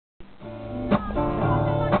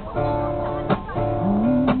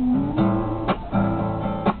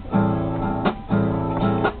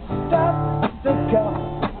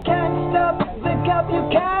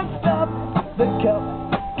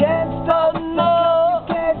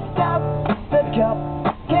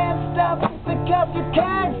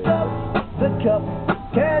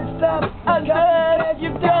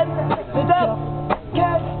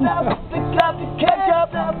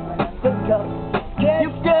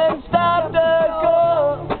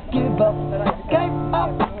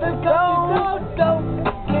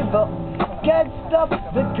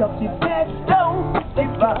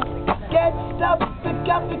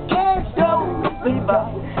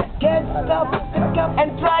the cup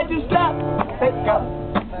and try to stop the cup.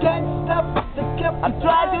 Can't stop the cup and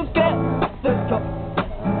try to get the cup.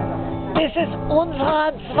 Das ist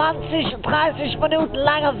unsere 20-30 Minuten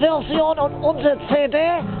lange Version und unsere CD.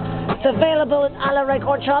 It's available in alle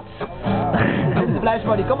Record Shops. Blijf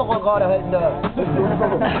maar die camera gerade halten da.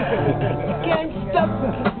 Can't stop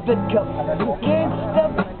the cup. Can't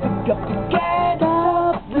stop the cup. Can't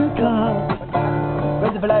stop the cup.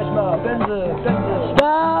 Können Sie vielleicht mal, können Sie.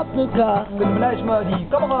 Stop the cup. Können Sie vielleicht mal die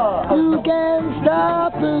Kamera ausmachen? You can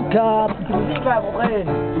stop the cup. Die Musik einfach drehen.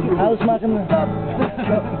 Ausmachen. Stop the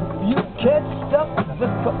cup. You can't stop the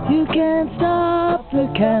cup. You can stop the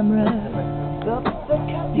camera. Stop the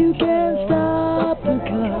cup. You can stop the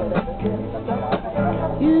cup.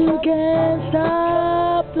 You can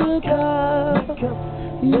stop the cup.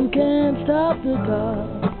 You can stop the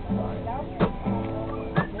cup.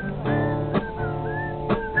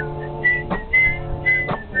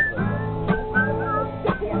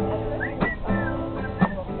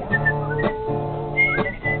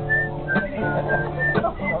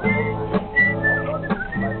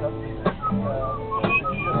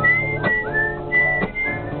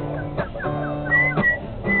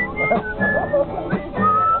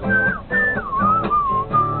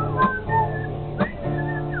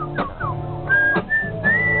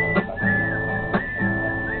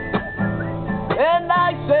 And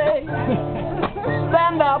I say,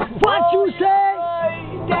 stand up. What you say?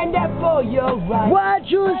 Stand up for your right. What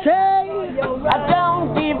you say? I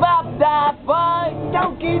don't give up that fight.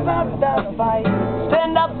 Don't give up that fight.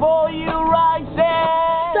 Stand up for your right. Say,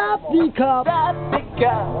 Stop the cup. stop the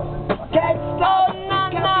cup. Can't stop. Oh, no,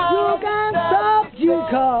 no. You can stop the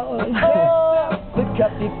cup. Oh, the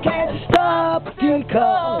cup. You can't Stop the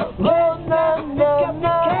cup. Oh, no, no,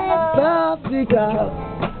 no. Stop the cup.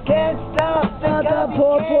 Can't stop the Not cup. the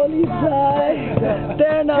poor police.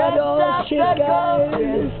 They're not all shit guys.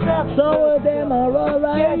 Some of them are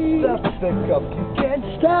alright. Can't stop the cup. You can't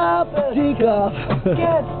Stop the cup.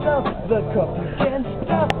 Can't stop the cup. You can't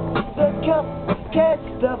stop the cup. Can't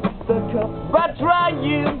stop the cup. But try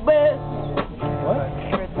your best.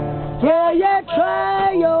 Yeah, yeah,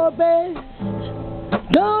 try your best.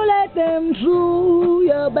 Don't let them through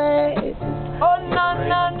your best. Oh no,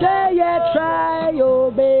 no, no. Yeah, yeah, try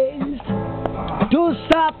your best to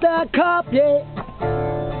stop the cup, yeah.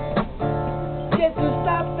 Just to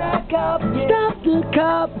stop the cup. Yeah. Stop the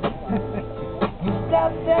cup.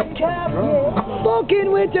 Stop the cup. Yeah.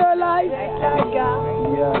 Fucking with your life.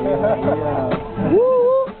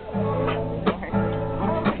 Woo.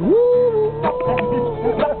 Woo.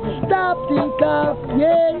 Stop the cup,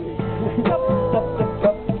 yeah. Stop the cup.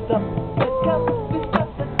 Stop the cup.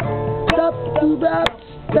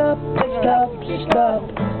 Stop, stop, stop, stop, stop,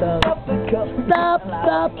 stop. Stop the cup. Stop,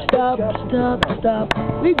 stop, stop, stop, stop.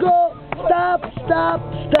 We go. Stop, stop,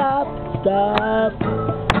 stop, stop.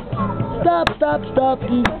 Stop, stop, stop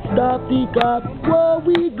the cup. Where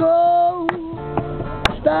we go.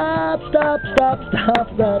 Stop, stop, stop, stop,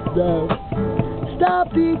 stop, stop. Stop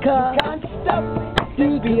the cup. Can't stop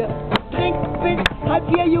the beer. Drink bis halb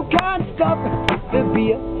hier, you can't stop the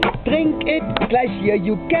beer. Drink it gleich hier,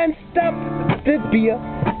 you can't stop the beer.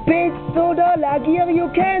 Bis oder Lagier, you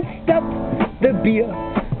can't stop the beer.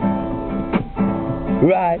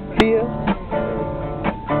 Right here.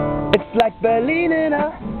 It's like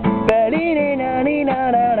Berliner, Berliner, ni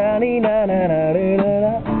na na na ni na na na na na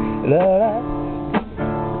na.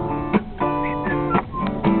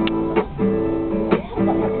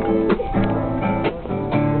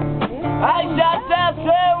 I shot the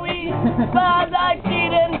ferry, but I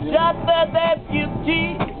didn't shot the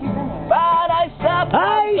deputy. But I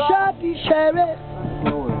shot the sheriff.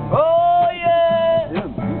 Oh yeah.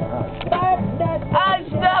 I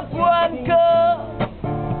stopped one car.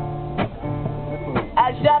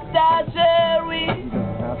 I shot the sheriff,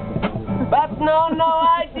 but no,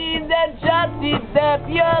 I didn't shot the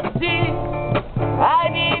deputy. I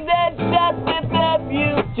didn't shot the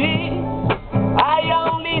deputy. I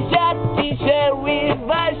only shot the sheriff.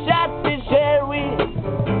 I shot the sheriff.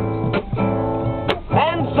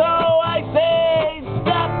 And so I say,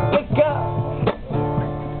 stop the cup.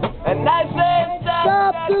 And I say,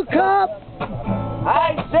 Stop the cup.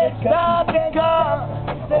 I said, stop the cup.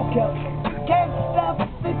 The cup. Can't stop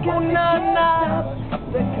the cup. No, no.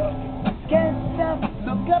 The cup. Can't stop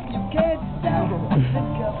the cup. You can't stop the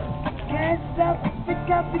cup. Can't stop the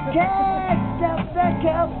cup. You can't stop the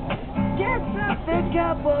cup. Can't stop the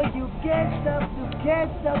cup. Oh, you can't stop. You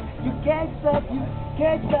can't stop. You can't stop. You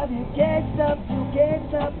can't stop. You can't stop. You can't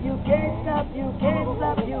stop. You can't stop. You can't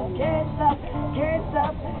stop. You can't